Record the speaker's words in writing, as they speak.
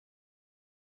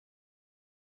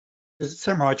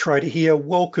Samurai Trader here.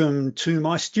 Welcome to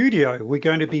my studio. We're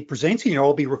going to be presenting, or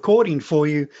I'll be recording for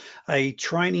you, a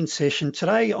training session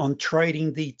today on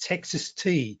trading the Texas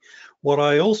tea, what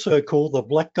I also call the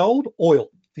black gold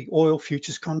oil, the oil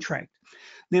futures contract.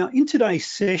 Now, in today's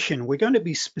session, we're going to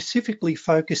be specifically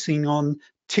focusing on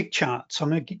tick charts.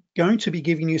 I'm going to be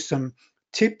giving you some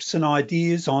tips and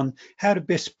ideas on how to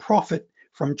best profit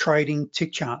from trading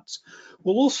tick charts.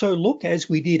 We'll also look, as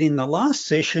we did in the last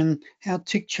session, how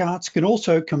tick charts can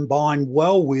also combine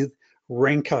well with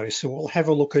Renko. So we'll have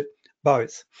a look at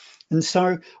both. And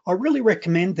so I really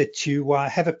recommend that you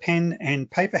have a pen and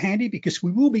paper handy, because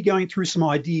we will be going through some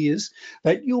ideas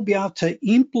that you'll be able to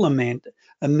implement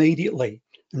immediately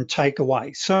and take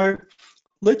away. So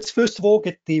let's first of all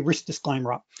get the risk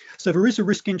disclaimer up. So there is a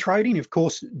risk in trading. Of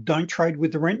course, don't trade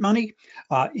with the rent money.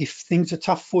 If things are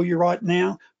tough for you right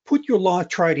now, put your live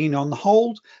trading on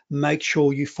hold. Make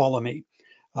sure you follow me.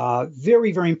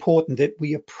 Very, very important that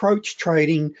we approach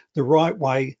trading the right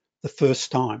way the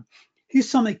first time. Here's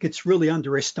something that's really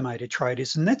underestimated,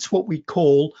 traders, and that's what we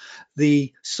call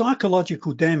the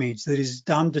psychological damage that is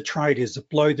done to traders that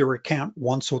blow their account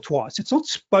once or twice. It's not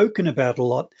spoken about a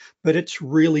lot, but it's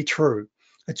really true.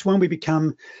 It's when we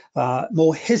become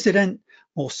more hesitant,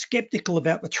 more skeptical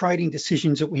about the trading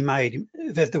decisions that we make.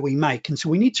 And so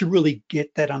we need to really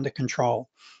get that under control.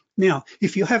 Now,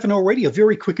 if you haven't already, a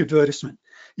very quick advertisement.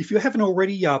 If you haven't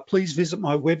already, please visit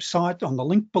my website on the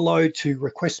link below to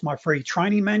request my free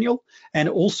training manual and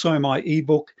also my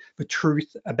ebook, The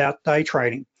Truth About Day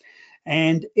Trading.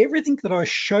 And everything that I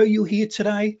show you here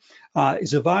today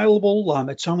is available.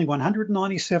 It's only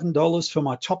 $197 for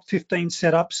my top 15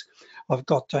 setups. I've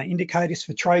got indicators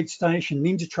for TradeStation,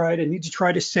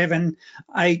 NinjaTrader 7,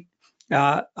 8,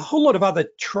 a whole lot of other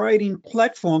trading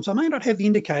platforms. I may not have the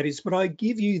indicators, but I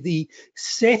give you the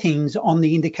settings on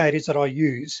the indicators that I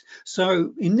use.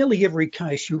 So in nearly every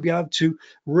case, you'll be able to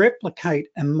replicate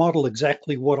and model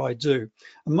exactly what I do.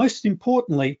 And most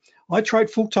importantly, I trade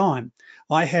full time.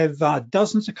 I have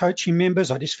dozens of coaching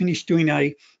members. I just finished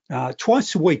doing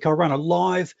twice a week, I run a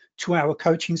live 2-hour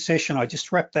coaching session. I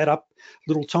just wrapped that up a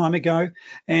little time ago.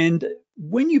 And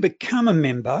when you become a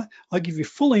member, I give you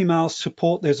full email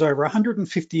support. There's over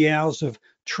 150 hours of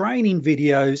training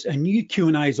videos and new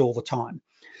Q&As all the time.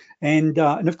 And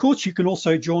of course, you can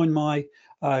also join my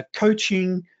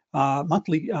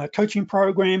monthly coaching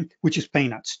program, which is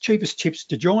peanuts, cheapest chips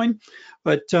to join.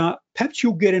 But perhaps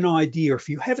you'll get an idea, if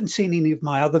you haven't seen any of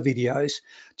my other videos,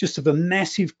 just of the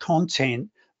massive content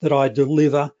that I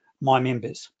deliver my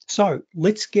members. So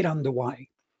let's get underway.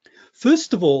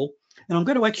 First of all, and I'm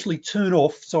going to actually turn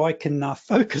off so I can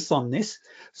focus on this.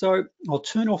 So I'll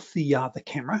turn off the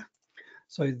camera.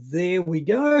 So there we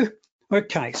go.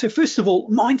 Okay, so first of all,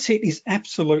 mindset is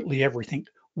absolutely everything.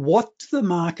 What do the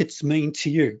markets mean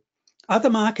to you? Are the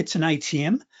markets an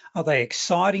ATM? Are they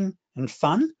exciting and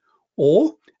fun?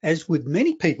 Or, as with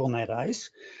many people nowadays,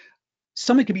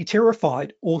 something can be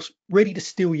terrified or ready to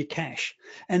steal your cash.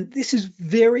 And this is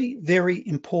very, very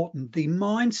important, the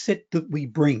mindset that we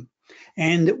bring.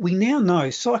 And we now know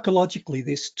psychologically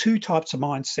there's two types of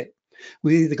mindset.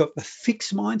 We either got the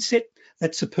fixed mindset,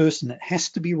 that's a person that has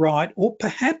to be right, or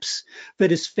perhaps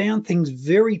that has found things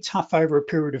very tough over a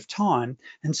period of time,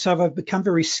 and so they've become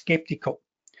very skeptical.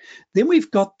 Then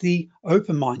we've got the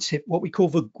open mindset, what we call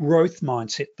the growth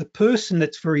mindset, the person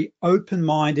that's very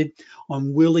open-minded,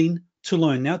 I'm willing to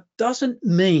learn. Now, it doesn't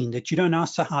mean that you don't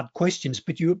ask the hard questions,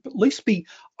 but you at least be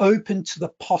open to the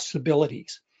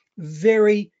possibilities.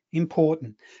 Very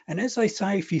important. And as they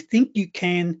say, if you think you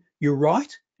can, you're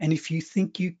right. And if you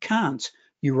think you can't,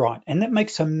 you're right. And that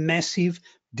makes a massive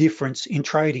difference in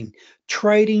trading.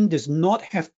 Trading does not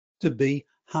have to be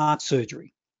heart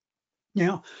surgery.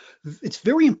 Now, it's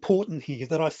very important here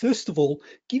that I first of all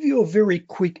give you a very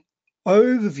quick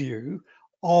overview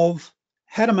of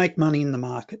how to make money in the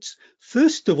markets.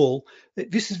 First of all,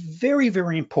 this is very,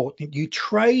 very important. You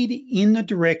trade in the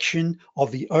direction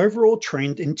of the overall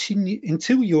trend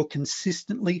until you're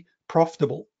consistently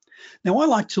profitable. Now, I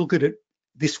like to look at it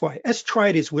this way. As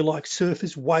traders, we're like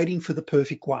surfers waiting for the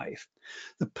perfect wave.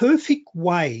 The perfect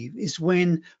wave is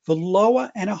when the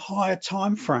lower and a higher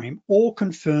time frame all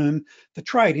confirm the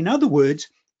trade. In other words,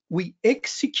 we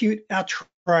execute our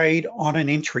trade on an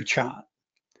entry chart,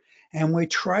 and we're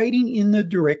trading in the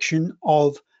direction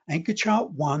of anchor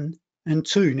chart 1 and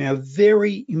 2. Now,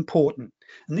 very important.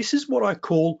 And this is what I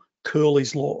call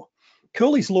Curly's Law.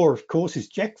 Curly's Law, of course, is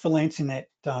Jack Palance in that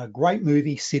great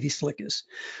movie, City Slickers,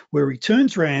 where he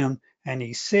turns around and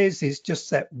he says there's just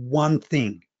that one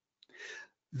thing.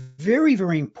 Very,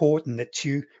 very important that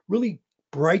you really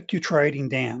break your trading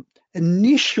down.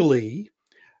 Initially,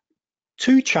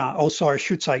 I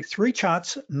should say 3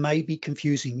 charts may be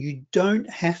confusing. You don't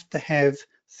have to have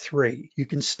 3. You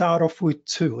can start off with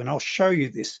 2, and I'll show you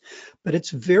this. But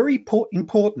it's very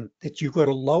important that you've got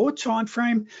a lower time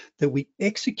frame that we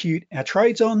execute our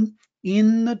trades on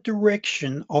in the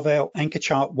direction of our anchor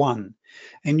chart 1.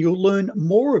 And you'll learn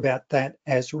more about that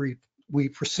as we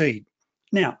proceed.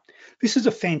 Now, this is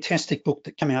a fantastic book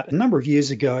that came out a number of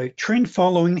years ago, Trend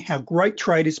Following: How Great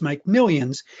Traders Make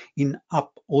Millions in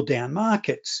Up or Down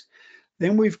Markets.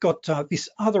 Then we've got this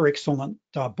other excellent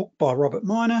book by Robert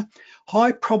Miner,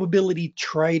 High Probability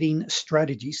Trading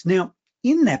Strategies. Now,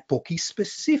 in that book, he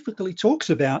specifically talks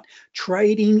about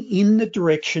trading in the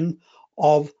direction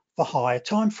of the higher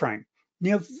time frame.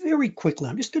 Now, very quickly,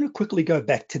 I'm just going to quickly go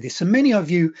back to this. And many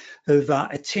of you have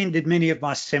attended many of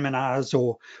my seminars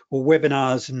or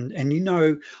webinars, and you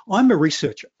know, I'm a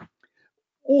researcher.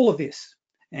 All of this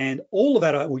and all of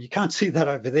that, well, you can't see that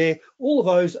over there. All of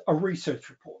those are research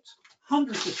reports,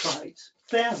 hundreds of trades,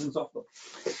 thousands of them,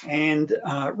 and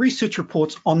research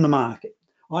reports on the market.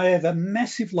 I have a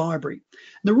massive library.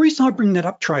 The reason I bring that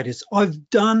up, traders,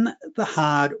 I've done the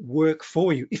hard work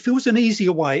for you. If it was an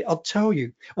easier way, I'll tell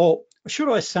you, or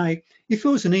should I say, if it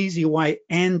was an easier way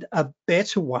and a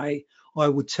better way, I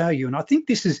would tell you. And I think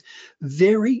this is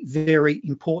very, very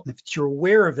important if you're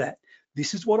aware of that.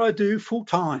 This is what I do full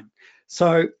time.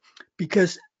 So,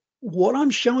 because what I'm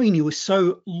showing you is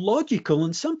so logical,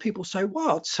 and some people say,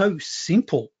 wow, it's so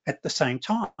simple at the same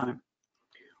time.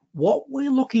 What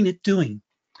we're looking at doing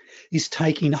is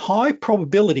taking high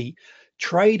probability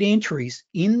trade entries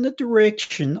in the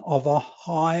direction of a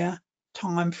higher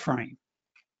time frame.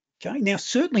 Okay, now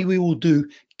certainly we will do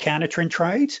counter trend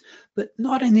trades, but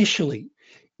not initially.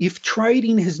 If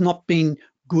trading has not been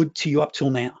good to you up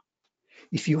till now,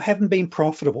 if you haven't been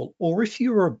profitable, or if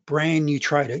you're a brand new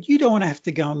trader, you don't want to have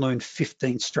to go and learn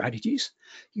 15 strategies.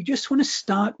 You just want to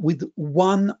start with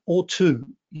 1 or 2.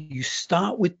 You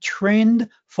start with trend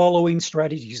following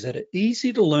strategies that are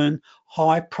easy to learn,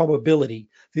 high probability.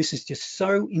 This is just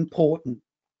so important.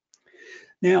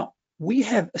 Now, we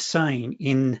have a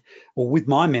saying with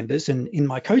my members and in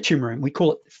my coaching room, we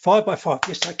call it 5 by 5.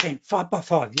 Yes, I can. 5 by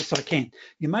 5. Yes, I can.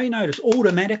 You may notice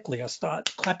automatically I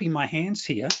start clapping my hands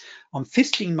here. I'm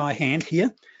fisting my hand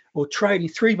here, or trading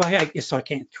 3 by 8. Yes, I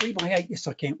can. 3 by 8. Yes,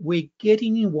 I can. We're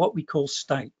getting in what we call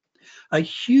state. A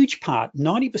huge part,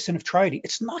 90% of trading,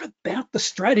 it's not about the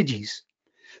strategies.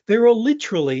 There are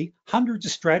literally hundreds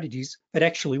of strategies that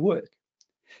actually work.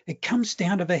 It comes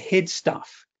down to the head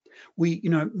stuff.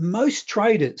 Most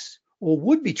traders or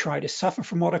would-be traders suffer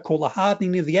from what I call a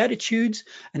hardening of the attitudes,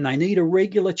 and they need a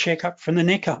regular checkup from the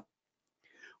neck up.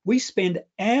 We spend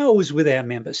hours with our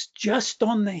members just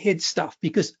on the head stuff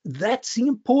because that's the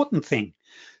important thing.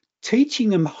 Teaching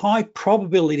them high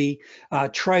probability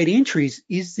trade entries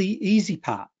is the easy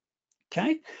part,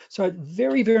 okay? So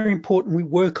very, very important we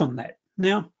work on that.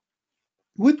 Now,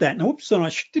 with that, and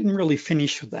I didn't really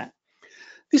finish with that.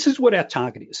 This is what our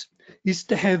target is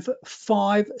to have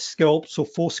 5 scalps or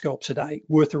 4 scalps a day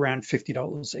worth around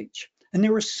 $50 each. And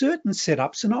there are certain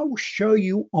setups, and I will show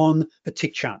you on the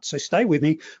tick chart. So stay with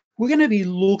me. We're going to be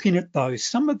looking at those.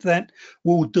 Some of that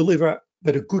will deliver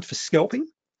that are good for scalping.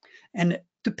 And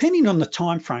depending on the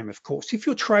time frame, of course, if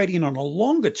you're trading on a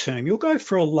longer term, you'll go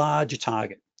for a larger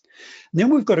target. And then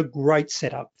we've got a great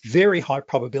setup, very high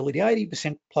probability,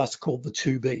 80% plus, called the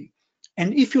 2B.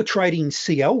 And if you're trading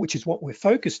CL, which is what we're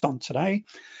focused on today,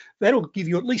 that'll give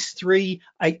you at least 3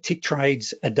 8-tick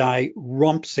trades a day,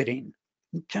 romps it in,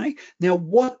 okay? Now,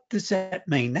 what does that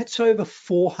mean? That's over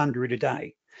 400 a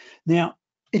day. Now,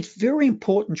 it's very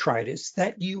important, traders,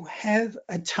 that you have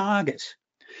a target.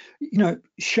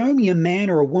 Show me a man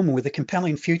or a woman with a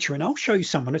compelling future, and I'll show you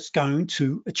someone that's going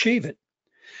to achieve it.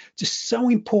 Just so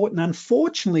important.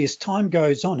 Unfortunately, as time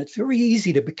goes on, it's very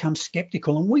easy to become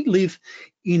skeptical, and we live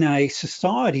in a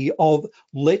society of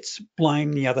let's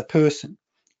blame the other person.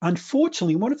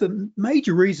 Unfortunately, one of the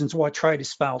major reasons why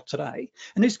traders fail today,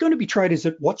 and there's going to be traders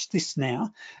that watch this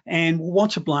now and will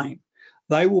want to blame.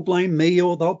 They will blame me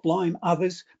or they'll blame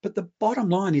others, but the bottom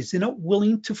line is they're not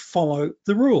willing to follow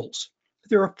the rules.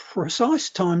 There are precise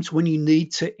times when you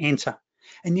need to enter.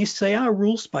 And yes, they are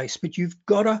rules-based, but you've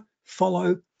got to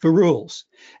follow the rules.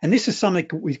 And this is something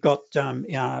we've got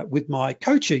with my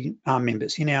coaching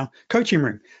members in our coaching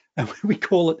room. We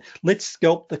call it, let's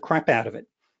scalp the crap out of it.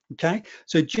 Okay,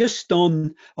 so just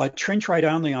on trend trade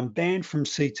only, I'm banned from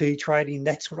CT trading.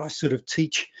 That's what I sort of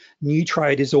teach new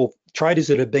traders or traders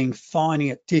that have been finding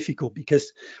it difficult,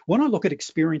 because when I look at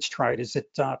experienced traders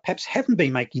that perhaps haven't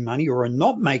been making money or are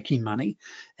not making money,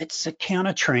 it's a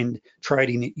counter trend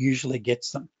trading that usually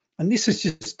gets them. And this is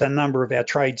just a number of our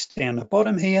trades down the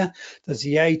bottom here. There's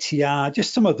the ATR,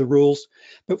 just some of the rules.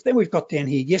 But then we've got down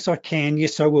here, yes, I can,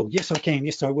 yes, I will, yes, I can,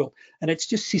 yes, I will. And it's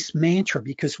just this mantra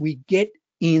because we get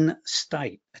in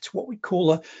state. It's what we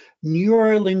call a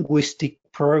neuro-linguistic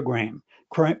programming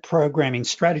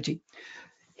strategy.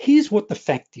 Here's what the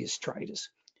fact is, traders.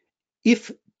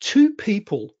 If two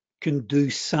people can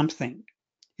do something,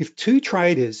 if two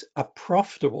traders are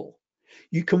profitable,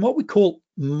 you can what we call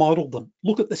model them.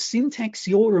 Look at the syntax,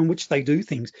 the order in which they do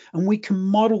things, and we can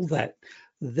model that.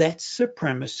 That's the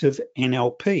premise of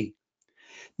NLP.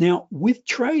 Now, with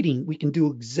trading, we can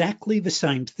do exactly the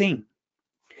same thing.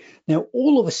 Now,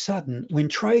 all of a sudden, when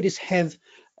traders have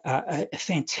a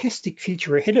fantastic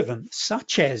future ahead of them,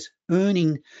 such as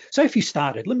earning, so if you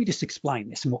started, let me just explain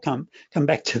this and we'll come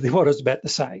back to what I was about to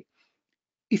say.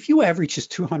 If you average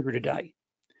just 200 a day,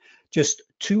 just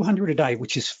 200 a day,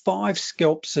 which is 5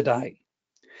 scalps a day,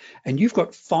 and you've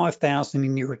got 5,000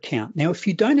 in your account. Now, if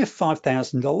you don't have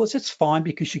 $5,000, it's fine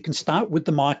because you can start with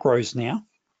the micros now,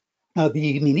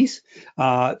 the minis,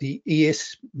 the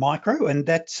ES micro, and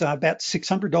that's about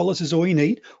 $600 is all you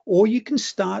need. Or you can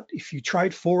start, if you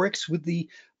trade Forex, with the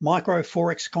micro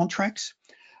Forex contracts.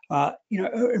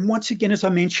 And once again, as I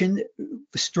mentioned,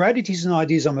 the strategies and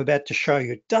ideas I'm about to show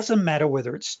you, it doesn't matter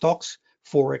whether it's stocks,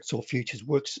 Forex, or futures,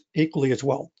 works equally as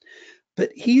well.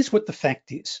 But here's what the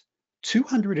fact is.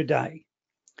 200 a day,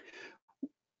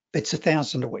 it's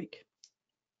 1,000 a week.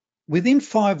 Within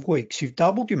 5 weeks, you've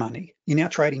doubled your money. You're now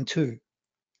trading 2.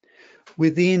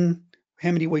 Within,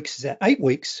 how many weeks is that? 8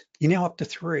 weeks, you're now up to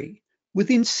 3.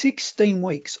 Within 16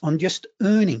 weeks, on just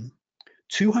earning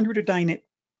 200 a day net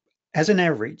as an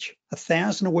average,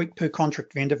 1,000 a week per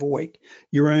contract at the end of a week,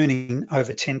 you're earning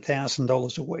over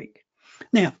 $10,000 a week.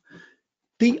 Now,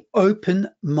 be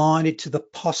open-minded to the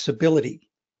possibility.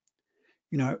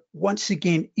 Once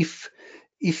again, if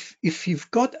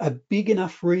you've got a big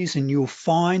enough reason, you'll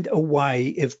find a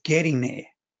way of getting there.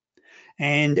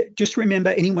 And just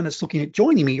remember, anyone that's looking at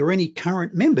joining me or any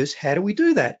current members, how do we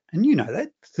do that? And you know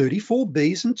that, 34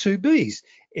 Bs and 2 Bs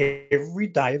every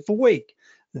day of the week.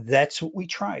 That's what we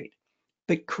trade.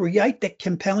 But create that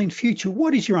compelling future.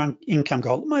 What is your income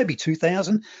goal? Maybe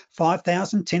 2,000,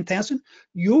 5,000, 10,000.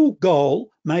 Your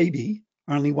goal may be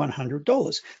only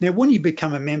 $100. Now, when you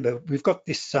become a member, we've got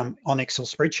this on Excel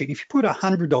spreadsheet. If you put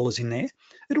 $100 in there,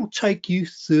 it'll take you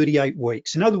 38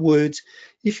 weeks. In other words,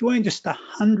 if you earn just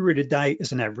 100 a day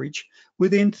as an average,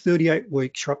 within 38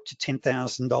 weeks, you're up to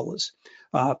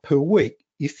 $10,000 per week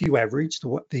if you average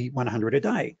the 100 a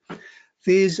day.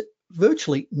 There's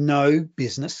virtually no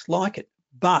business like it,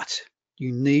 but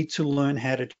you need to learn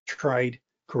how to trade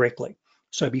correctly.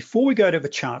 So before we go to the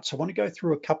charts, I want to go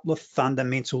through a couple of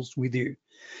fundamentals with you.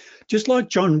 Just like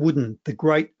John Wooden, the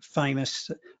great famous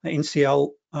NCL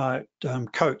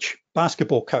coach,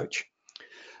 basketball coach,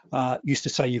 used to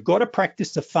say, you've got to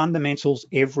practice the fundamentals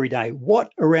every day.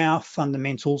 What are our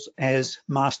fundamentals as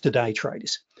master day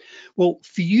traders? Well,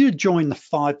 for you to join the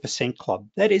 5% club,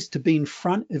 that is to be in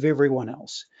front of everyone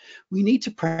else, we need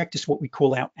to practice what we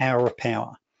call our hour of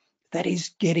power. That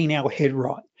is getting our head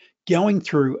right, going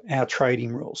through our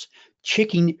trading rules,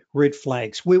 checking red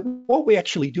flags. What we're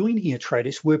actually doing here,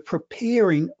 traders, we're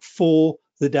preparing for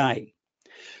the day.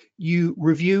 You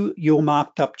review your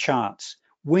marked up charts.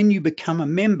 When you become a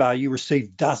member, you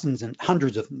receive dozens and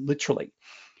hundreds of them, literally.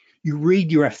 You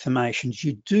read your affirmations,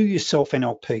 you do your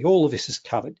self-NLP, all of this is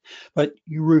covered, but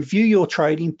you review your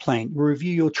trading plan, you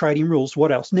review your trading rules,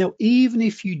 what else? Now, even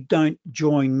if you don't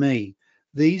join me,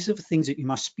 these are the things that you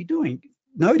must be doing.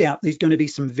 No doubt there's going to be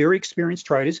some very experienced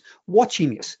traders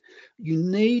watching this. You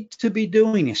need to be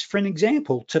doing this. For an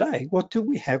example, today, what do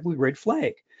we have with red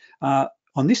flag?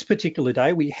 On this particular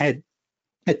day, we had,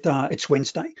 it's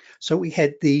Wednesday, so we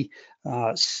had the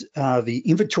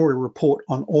inventory report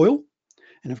on oil.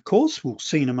 And of course, we'll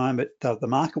see in a moment, the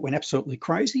market went absolutely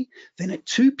crazy. Then at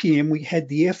 2 p.m., we had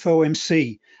the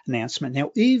FOMC announcement. Now,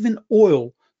 even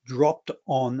oil dropped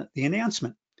on the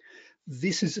announcement.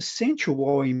 This is essential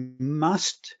why we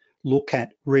must look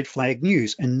at red flag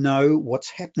news and know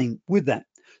what's happening with that.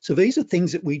 So these are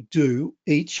things that we do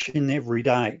each and every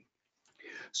day.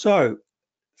 So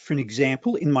for an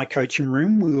example, in my coaching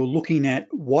room, we were looking at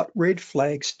what red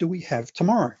flags do we have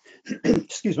tomorrow?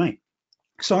 Excuse me.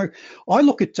 So I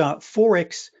look at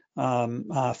Forex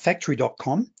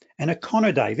factory.com and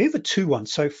Econoday. They're the two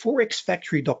ones. So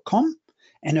forexfactory.com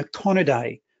and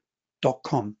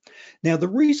Econoday.com. Now, the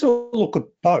reason I look at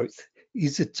both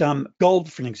is that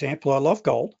gold, for an example, I love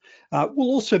gold,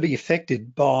 will also be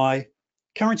affected by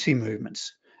currency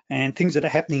movements and things that are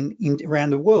happening around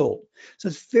the world. So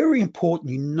it's very important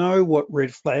you know what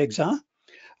red flags are.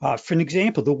 For an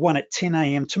example, the one at 10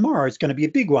 a.m. tomorrow is going to be a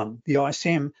big one, the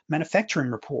ISM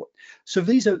manufacturing report. So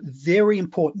these are very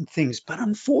important things, but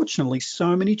unfortunately,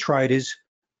 so many traders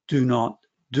do not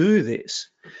do this.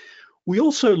 We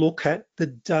also look at the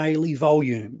daily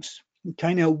volumes.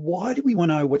 Okay, now why do we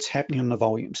want to know what's happening on the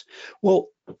volumes? Well,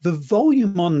 the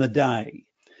volume on the day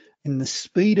and the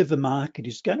speed of the market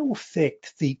is going to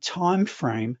affect the time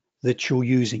frame that you're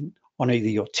using on either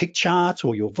your tick chart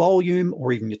or your volume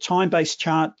or even your time-based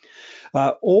chart,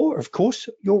 or of course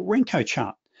your Renko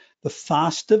chart. The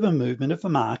faster the movement of the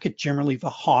market, generally the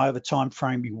higher the time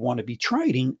frame you want to be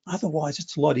trading. Otherwise,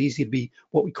 it's a lot easier to be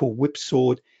what we call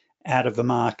whipsawed out of the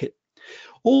market.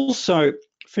 Also,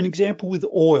 for an example with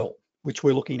oil, which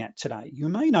we're looking at today, you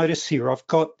may notice here I've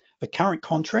got the current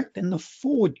contract and the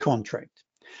forward contract.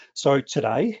 So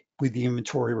today, with the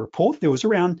inventory report, there was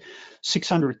around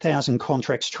 600,000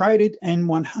 contracts traded and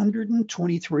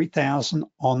 123,000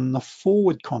 on the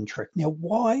forward contract. Now,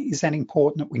 why is that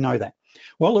important that we know that?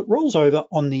 Well, it rolls over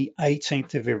on the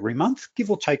 18th of every month,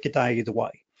 give or take a day either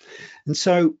way. And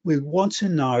so we want to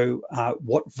know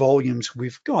what volumes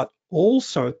we've got.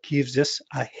 Also gives us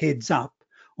a heads up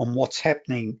on what's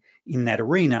happening in that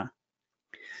arena.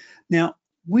 Now,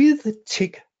 with the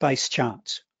tick-based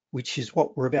charts, which is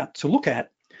what we're about to look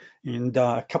at, and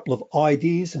a couple of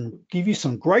ideas and give you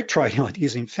some great trading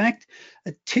ideas. In fact,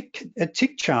 a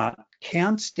tick chart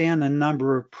counts down a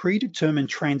number of predetermined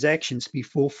transactions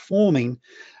before forming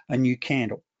a new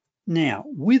candle. Now,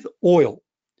 with oil,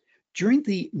 during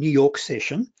the New York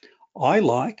session, I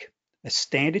like a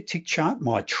standard tick chart.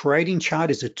 My trading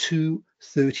chart is a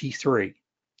 233.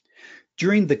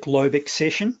 During the Globex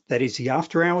session, that is the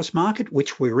after hours market,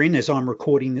 which we're in as I'm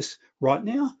recording this right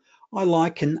now, I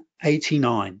like an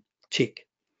 89 tick.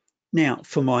 Now,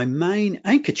 for my main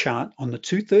anchor chart on the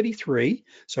 233,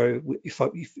 so if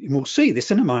we'll see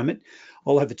this in a moment,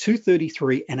 I'll have a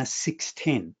 233 and a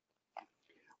 610.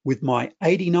 With my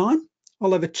 89,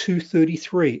 I'll have a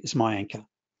 233 as my anchor.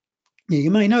 Now,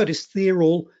 you may notice they're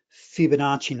all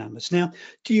Fibonacci numbers. Now,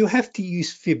 do you have to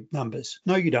use fib numbers?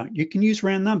 No, you don't. You can use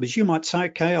round numbers. You might say,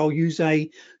 okay, I'll use a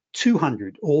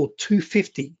 200 or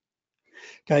 250.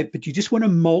 Okay, but you just want to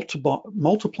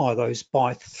multiply those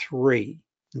by 3.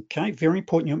 Okay, very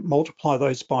important you multiply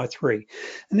those by 3.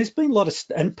 And there's been a lot of,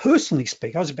 and personally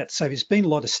speaking, I was about to say there's been a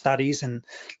lot of studies, and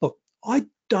look, I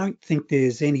don't think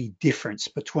there's any difference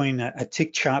between a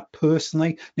tick chart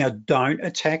personally. Now, don't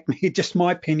attack me, just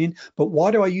my opinion, but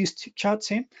why do I use tick charts,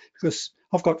 Sam? Because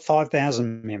I've got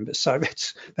 5,000 members, so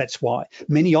that's why.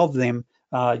 Many of them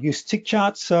use tick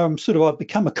charts, so I've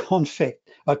become a convert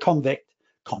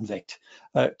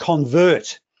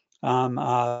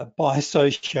by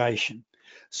association.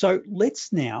 So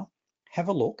let's now have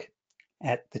a look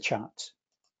at the charts.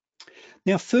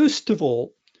 Now, first of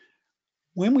all,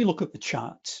 when we look at the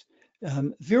charts,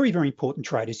 very, very important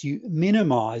traders, you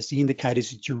minimize the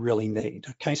indicators that you really need.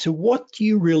 Okay, so what do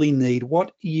you really need? What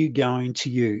are you going to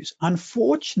use?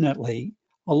 Unfortunately,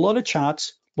 a lot of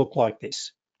charts look like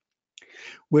this,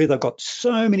 where they've got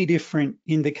so many different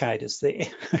indicators there,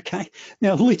 okay?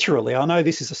 Now, literally, I know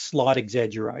this is a slight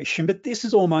exaggeration, but this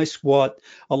is almost what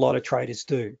a lot of traders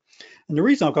do. And the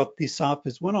reason I've got this up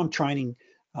is when I'm training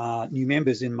new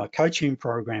members in my coaching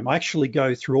program, I actually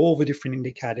go through all the different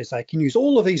indicators. They can use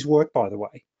all of these work, by the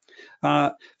way.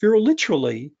 There are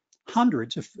literally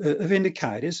hundreds of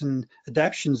indicators and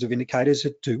adaptations of indicators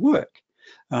that do work.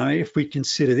 If we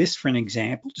consider this for an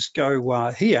example, just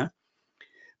go here,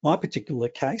 my particular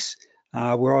case,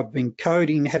 where I've been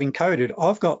having coded,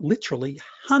 I've got literally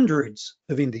hundreds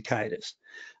of indicators.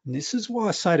 And this is why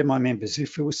I say to my members,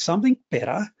 if it was something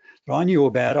better that I knew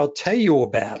about, I'll tell you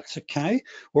about it, okay?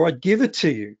 Or I'd give it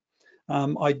to you.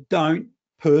 I don't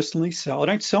personally sell, I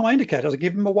don't sell indicators, I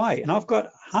give them away, and I've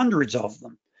got hundreds of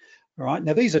them, all right?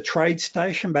 Now, these are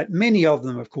TradeStation, but many of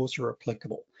them, of course, are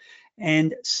applicable.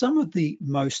 And some of the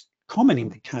most common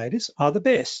indicators are the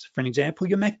best. For an example,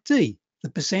 your MACD, the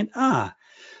 %R.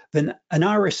 Then an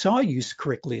RSI used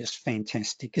correctly is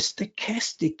fantastic. A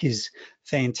stochastic is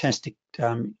fantastic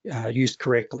used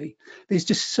correctly. There's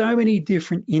just so many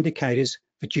different indicators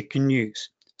that you can use.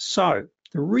 So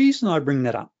the reason I bring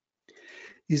that up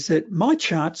is that my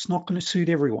chart's not going to suit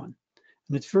everyone.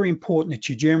 And it's very important that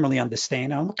you generally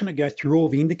understand. I'm not going to go through all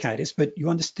the indicators, but you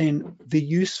understand the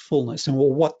usefulness and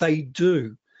what they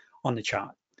do on the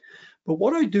chart. But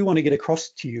what I do want to get across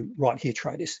to you right here,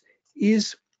 traders,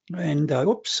 is, and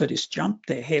oops, I just jumped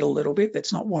ahead a little bit.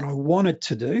 That's not what I wanted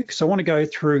to do, because I want to go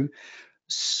through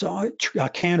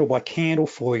candle by candle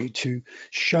for you to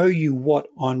show you what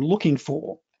I'm looking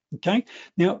for. Okay,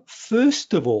 now,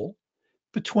 first of all,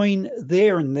 between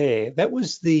there and there, that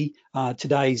was the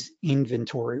today's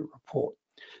inventory report.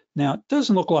 Now, it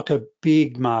doesn't look like a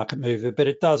big market mover, but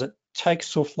it does. It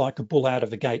takes off like a bull out of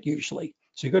the gate usually.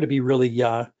 So you've got to be really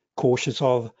cautious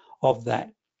of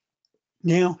that.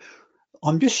 Now,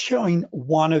 I'm just showing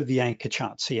one of the anchor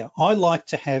charts here. I like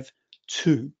to have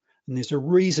two, and there's a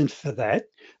reason for that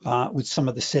with some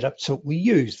of the setups that we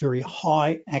use, very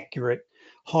high accurate,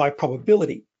 high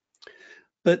probability.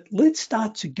 But let's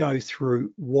start to go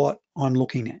through what I'm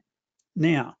looking at.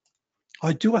 Now,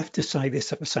 I do have to say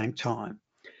this at the same time.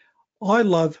 I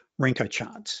love Renko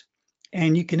charts,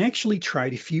 and you can actually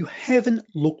trade. If you haven't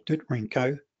looked at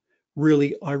Renko,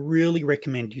 I really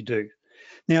recommend you do.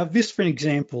 Now, this, for an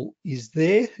example, is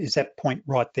that point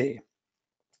right there.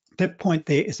 That point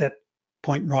there is that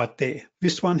point right there.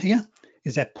 This one here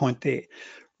is that point there.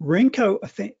 Renko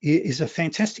is a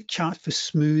fantastic chart for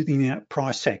smoothing out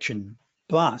price action,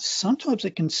 but sometimes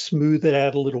it can smooth it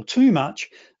out a little too much.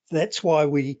 That's why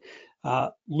we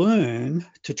learn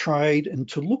to trade and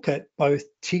to look at both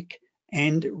tick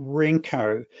and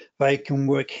Renko. They can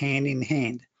work hand in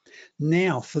hand.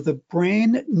 Now, for the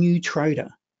brand new trader,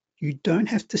 you don't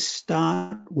have to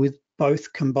start with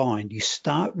both combined. You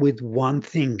start with one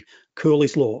thing,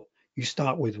 Curly's law. You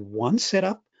start with one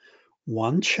setup,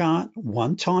 one chart,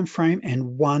 one time frame,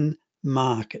 and one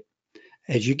market.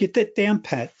 As you get that down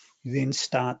pat, you then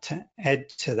start to add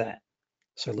to that.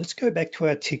 So let's go back to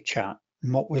our tick chart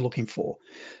and what we're looking for.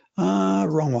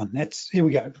 Wrong one. Here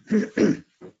we go.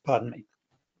 Pardon me.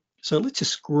 So let's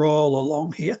just scroll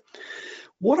along here.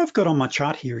 What I've got on my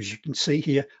chart here, as you can see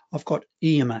here, I've got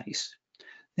EMAs.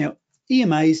 Now,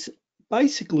 EMAs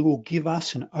basically will give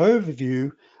us an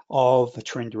overview of the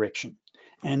trend direction.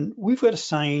 And we've got a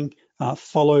saying,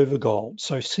 follow the gold.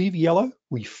 So see the yellow,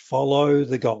 we follow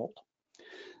the gold.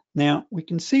 Now, we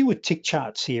can see with tick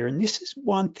charts here, and this is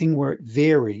one thing where it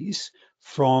varies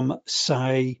from,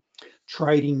 say,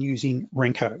 trading using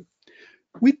Renko.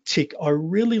 With tick, I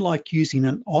really like using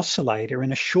an oscillator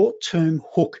and a short-term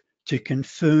hook to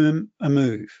confirm a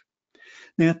move.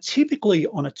 Now, typically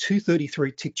on a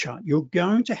 233 tick chart, you're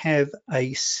going to have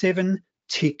a 7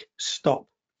 tick stop,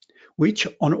 which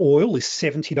on oil is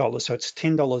 $70, so it's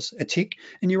 $10 a tick,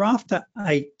 and you're after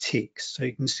 8 ticks. So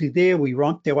you can see there, we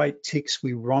romped our 8 ticks,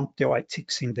 we romped our 8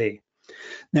 ticks in there.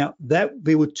 Now, there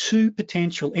were 2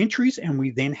 potential entries, and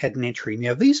we then had an entry.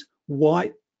 Now, these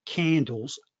white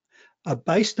candles are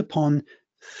based upon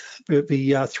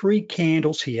the 3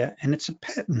 candles here, and it's a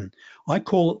pattern. I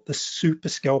call it the super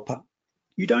scalper.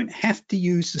 You don't have to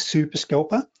use the super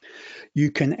scalper.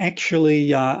 You can actually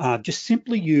just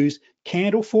simply use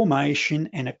candle formation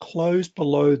and a close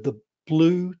below the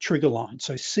blue trigger line.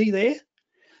 So see there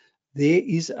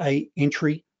is a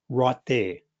entry right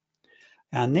there.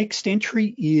 Our next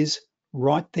entry is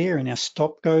right there, and our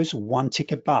stop goes 1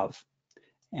 tick above.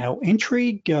 Our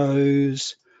entry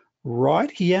goes right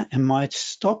here, and my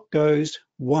stop goes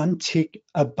 1 tick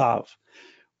above.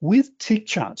 With tick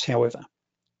charts, however,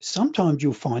 sometimes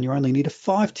you'll find you only need a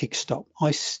 5 tick stop.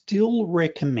 I still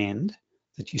recommend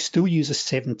that you still use a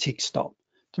 7 tick stop.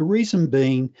 The reason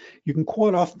being, you can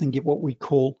quite often get what we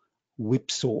call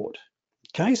whipsawed.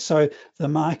 Okay, so the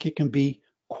market can be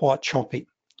quite choppy.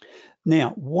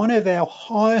 Now, one of our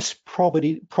highest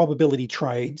probability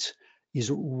trades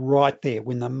is right there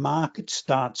when the market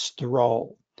starts to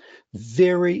roll.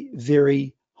 Very,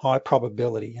 very high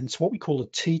probability, and it's what we call a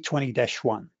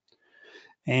T20-1.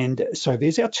 And so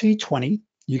there's our T20.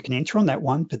 You can enter on that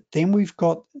one, but then we've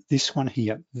got this one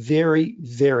here, very,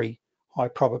 very high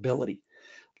probability.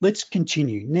 Let's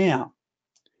continue. Now,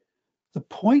 the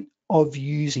point of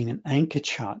using an anchor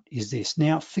chart is this.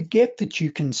 Now, forget that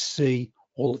you can see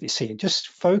all of this here. Just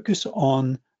focus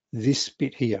on this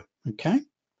bit here, okay?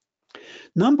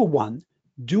 Number one,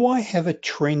 do I have a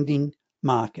trending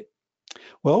market?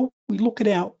 Well, we look at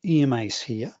our EMAs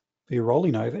here, we're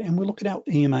rolling over, and we look at our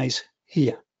EMAs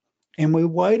here, and we're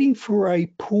waiting for a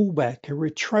pullback, a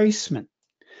retracement.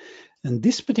 And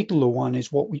this particular one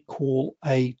is what we call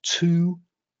a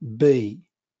 2B.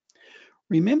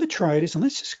 Remember, traders, and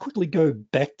let's just quickly go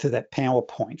back to that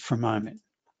PowerPoint for a moment.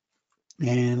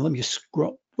 And let me just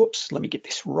scroll, whoops, let me get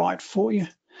this right for you.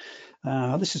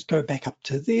 Let's just go back up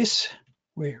to this.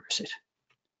 Where is it?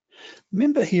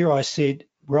 Remember here I said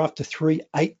we're after 3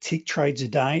 8-tick trades a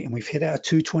day, and we've hit our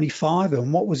 225,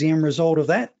 and what was the end result of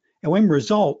that? Our end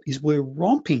result is we're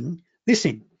romping this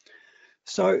in.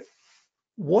 So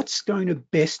what's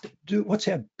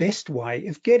our best way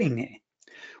of getting there?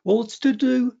 Well, it's to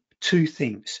do 2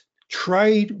 things.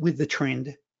 Trade with the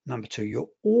trend. Number 2, you're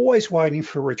always waiting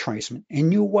for retracement,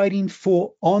 and you're waiting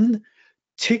for on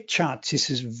tick charts, this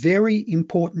is very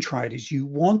important, traders. You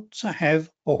want to have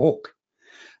a hook.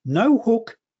 No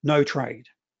hook, no trade,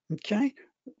 okay?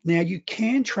 Now you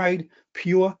can trade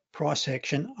pure price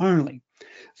action only.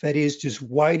 That is just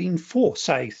waiting for,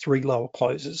 say, 3 lower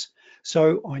closes.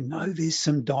 So I know there's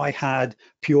some die-hard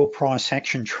pure price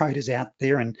action traders out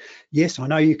there, and yes, I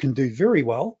know you can do very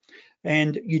well,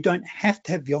 and you don't have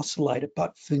to have the oscillator,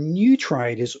 but for new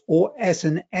traders or as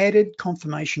an added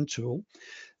confirmation tool,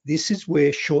 this is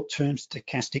where short-term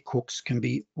stochastic hooks can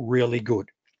be really good.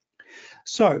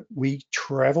 So we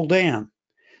travel down.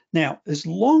 Now, as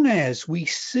long as we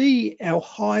see our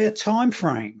higher time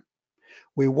frame,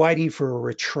 we're waiting for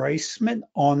a retracement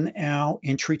on our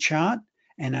entry chart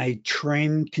and a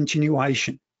trend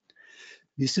continuation.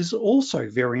 This is also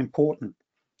very important.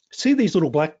 See these little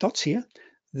black dots here?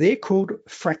 They're called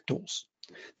fractals.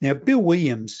 Now, Bill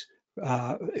Williams,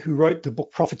 who wrote the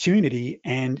book Profittunity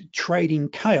and Trading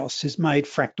Chaos, has made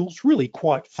fractals really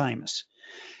quite famous.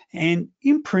 And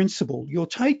in principle, you're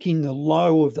taking the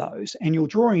low of those and you're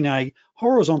drawing a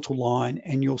horizontal line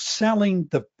and you're selling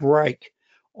the break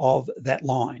of that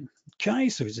line. Okay,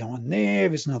 so there's one there,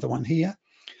 there's another one here.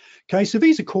 Okay, so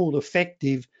these are called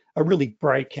effective, really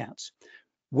breakouts.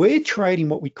 We're trading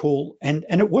what we call, and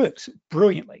it works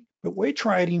brilliantly, but we're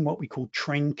trading what we call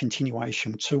trend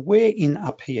continuation. So we're in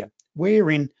up here,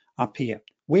 we're in up here,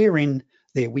 we're in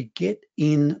there. We get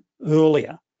in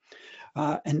earlier.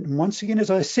 And once again, as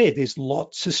I said, there's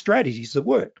lots of strategies that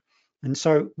work. And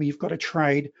so we've got a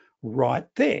trade right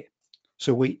there.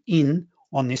 So we're in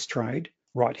on this trade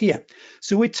right here.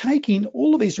 So we're taking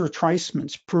all of these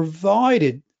retracements,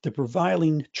 provided the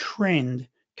prevailing trend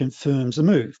confirms a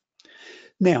move.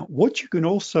 Now, what you can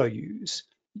also use,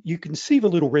 you can see the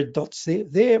little red dots there.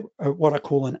 They're what I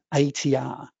call an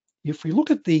ATR. If we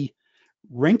look at the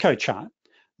Renko chart,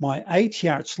 my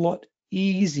ATR, it's a lot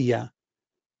easier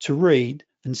to read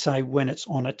and say when it's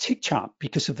on a tick chart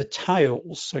because of the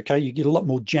tails. Okay, you get a lot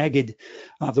more jagged,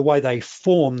 the way they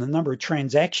form. The number of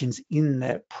transactions in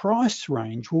that price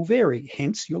range will vary,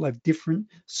 hence you'll have different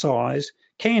size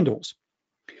candles.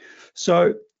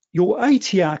 So your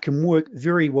ATR can work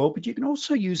very well, but you can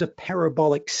also use a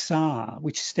parabolic SAR,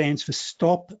 which stands for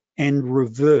stop and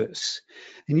reverse.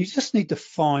 And you just need to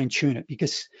fine tune it,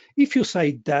 because if you're,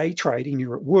 say, day trading,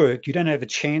 you're at work, you don't have a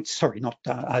chance, sorry, not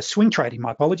swing trading,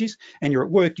 my apologies, and you're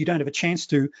at work, you don't have a chance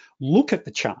to look at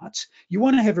the charts. You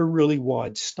want to have a really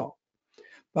wide stop.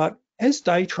 But as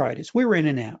day traders, we're in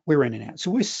and out.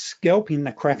 So we're scalping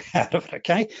the crap out of it,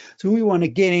 okay? So we want to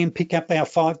get in, pick up our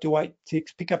 5 to 8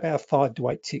 ticks, pick up our 5 to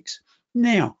 8 ticks.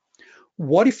 Now,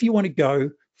 what if you want to go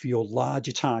for your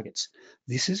larger targets?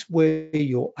 This is where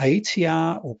your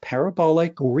ATR or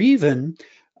parabolic or even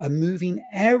a moving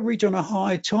average on a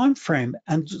higher time frame,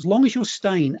 and as long as you're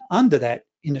staying under that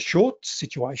in a short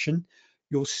situation,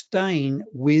 you're staying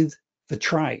with the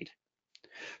trade.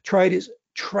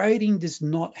 Trading does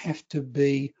not have to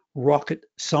be rocket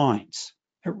science.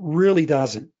 It really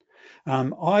doesn't.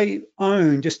 I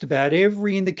own just about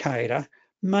every indicator,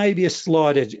 maybe a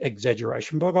slight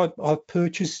exaggeration, but I've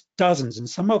purchased dozens, and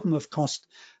some of them have cost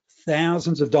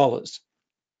thousands of dollars.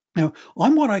 Now,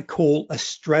 I'm what I call a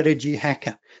strategy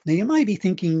hacker. Now, you may be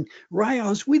thinking, Ray, I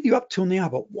was with you up till now,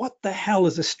 but what the hell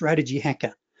is a strategy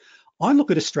hacker? I look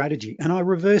at a strategy and I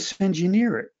reverse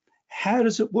engineer it. How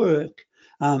does it work?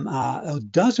 Or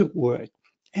does it work?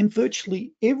 And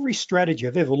virtually every strategy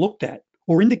I've ever looked at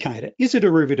or indicator is a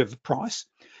derivative of price,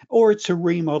 or it's a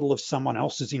remodel of someone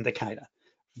else's indicator.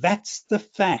 That's the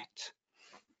fact.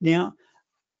 Now,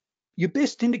 your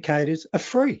best indicators are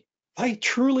free. They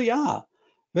truly are.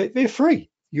 They're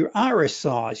free. Your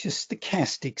RSIs, your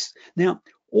stochastics. Now,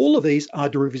 all of these are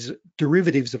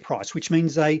derivatives of price, which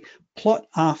means they plot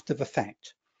after the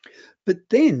fact. But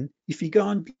then if you go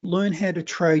and learn how to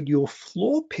trade your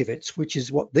floor pivots, which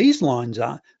is what these lines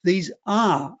are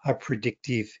a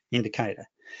predictive indicator,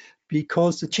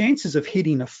 because the chances of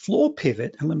hitting a floor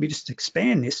pivot, and let me just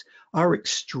expand this, are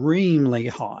extremely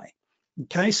high.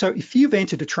 Okay, so if you've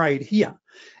entered a trade here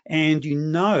and you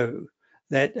know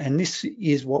that, and this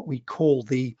is what we call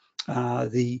the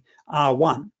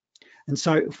R1. And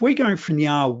so if we're going from the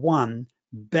R1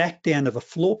 back down to the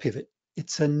floor pivot,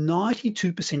 it's a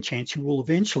 92% chance you will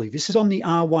eventually, this is on the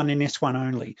R1 and S1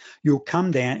 only, you'll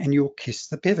come down and you'll kiss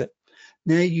the pivot.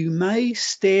 Now you may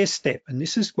stair step, and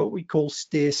this is what we call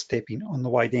stair stepping on the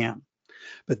way down.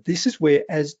 But this is where,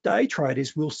 as day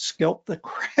traders, we'll scalp the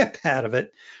crap out of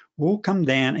it, we'll come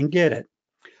down and get it.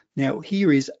 Now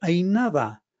here is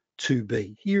another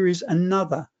 2B, here is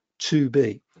another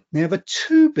 2B. Now the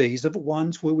 2Bs are the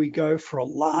ones where we go for a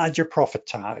larger profit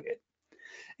target.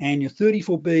 and your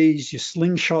 34Bs, your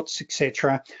slingshots,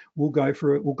 etc., will go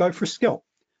for a scalp.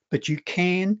 But you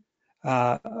can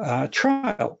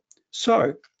trail.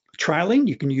 So trailing,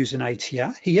 you can use an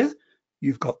ATR here.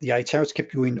 You've got the ATR, it's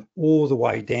kept you in all the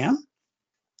way down.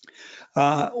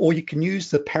 Or you can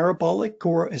use the parabolic,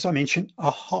 or as I mentioned,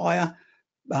 a higher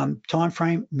time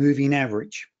frame moving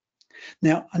average.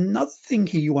 Now, another thing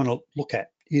here you want to look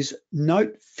at is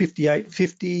note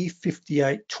 5850,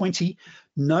 5820.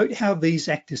 Note how these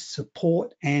act as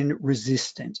support and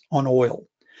resistance on oil.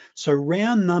 So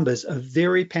round numbers are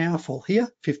very powerful here,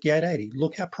 5880.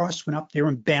 Look how price went up there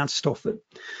and bounced off it.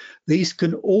 These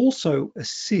can also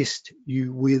assist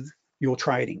you with your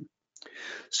trading.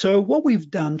 So what we've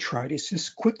done, traders, is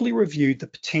just quickly reviewed the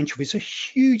potential. There's a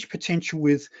huge potential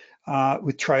with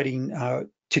trading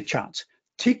tick charts.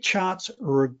 Tick charts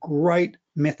are a great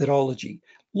methodology.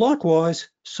 Likewise,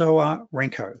 so are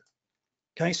Renko.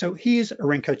 Okay, so here's a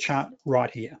Renko chart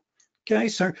right here. Okay,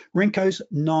 so Renko's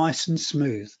nice and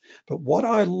smooth. But what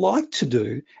I like to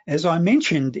do, as I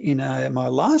mentioned in my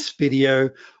last video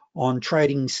on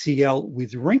trading CL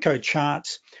with Renko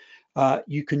charts,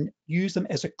 you can use them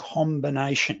as a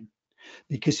combination.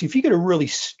 Because if you get a really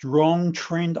strong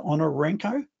trend on a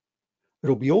Renko,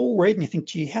 it'll be all red and you think,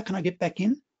 gee, how can I get back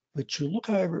in? But you look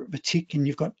over at the tick and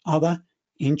you've got other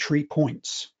entry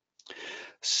points.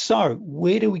 So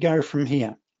where do we go from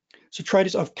here? So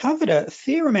traders, I've covered a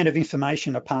fair amount of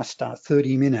information the past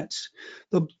 30 minutes.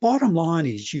 The bottom line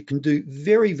is you can do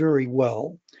very, very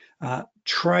well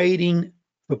trading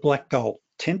for black gold.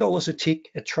 $10 a tick,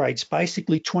 it trades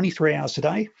basically 23 hours a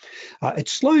day. It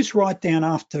slows right down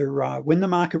after when the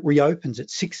market reopens at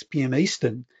 6 p.m.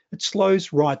 Eastern, it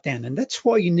slows right down. And that's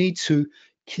why you need to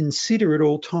consider at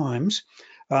all times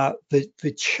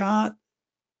the chart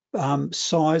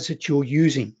size that you're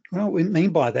using. Well, we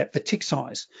mean by that, the tick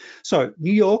size. So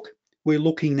New York, we're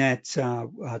looking at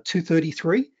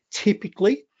 233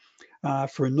 typically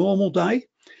for a normal day.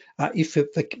 If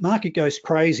the market goes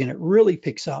crazy and it really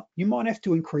picks up, you might have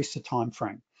to increase the time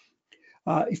frame.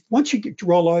 If once you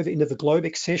roll over into the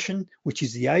Globex session, which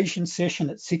is the Asian session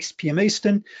at 6 p.m.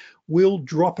 Eastern, we'll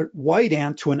drop it way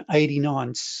down to an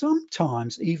 89,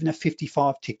 sometimes even a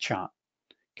 55 tick chart,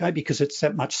 okay, because it's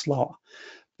that much slower.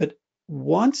 But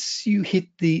once you hit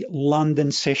the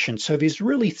London session, so there's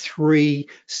really 3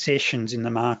 sessions in the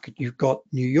market. You've got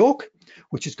New York,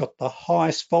 which has got the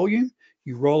highest volume.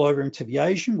 You roll over into the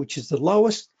Asian, which is the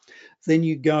lowest. Then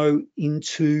you go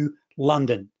into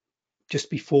London just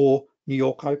before New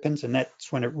York opens, and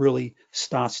that's when it really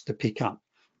starts to pick up.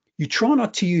 You try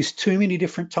not to use too many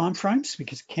different time frames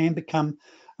because it can become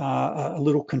a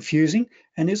little confusing.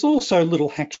 And there's also little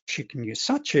hacks you can use,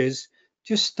 such as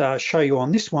just show you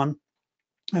on this one,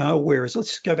 whereas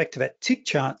let's go back to that tick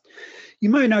chart. You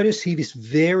may notice here this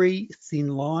very thin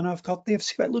line I've got there.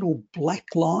 See that little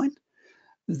black line?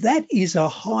 That is a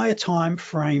higher time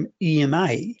frame EMA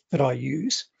that I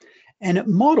use, and it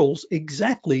models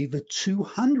exactly the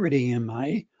 200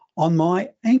 EMA on my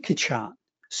anchor chart.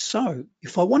 So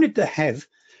if I wanted to have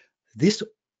this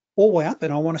all the way up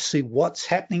and I want to see what's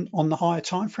happening on the higher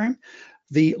time frame,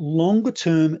 the longer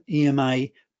term EMA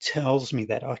tells me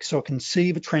that. So I can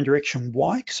see the trend direction.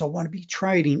 Why? Because I want to be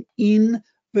trading in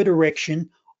the direction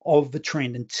of the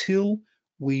trend until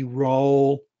we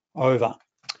roll over.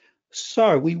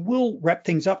 So we will wrap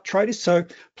things up, traders. So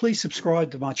please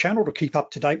subscribe to my channel to keep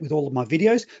up to date with all of my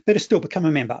videos. Better still, become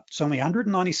a member. It's only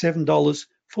 $197,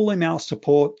 full email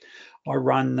support. I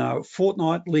run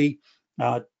fortnightly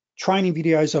training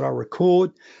videos that I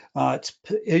record.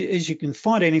 As you can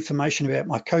find out information about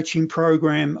my coaching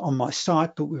program on my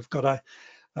site, but we've got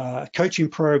a coaching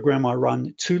program. I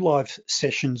run 2 live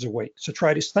sessions a week. So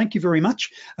traders, thank you very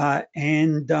much.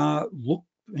 And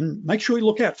make sure you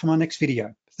look out for my next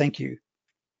video. Thank you.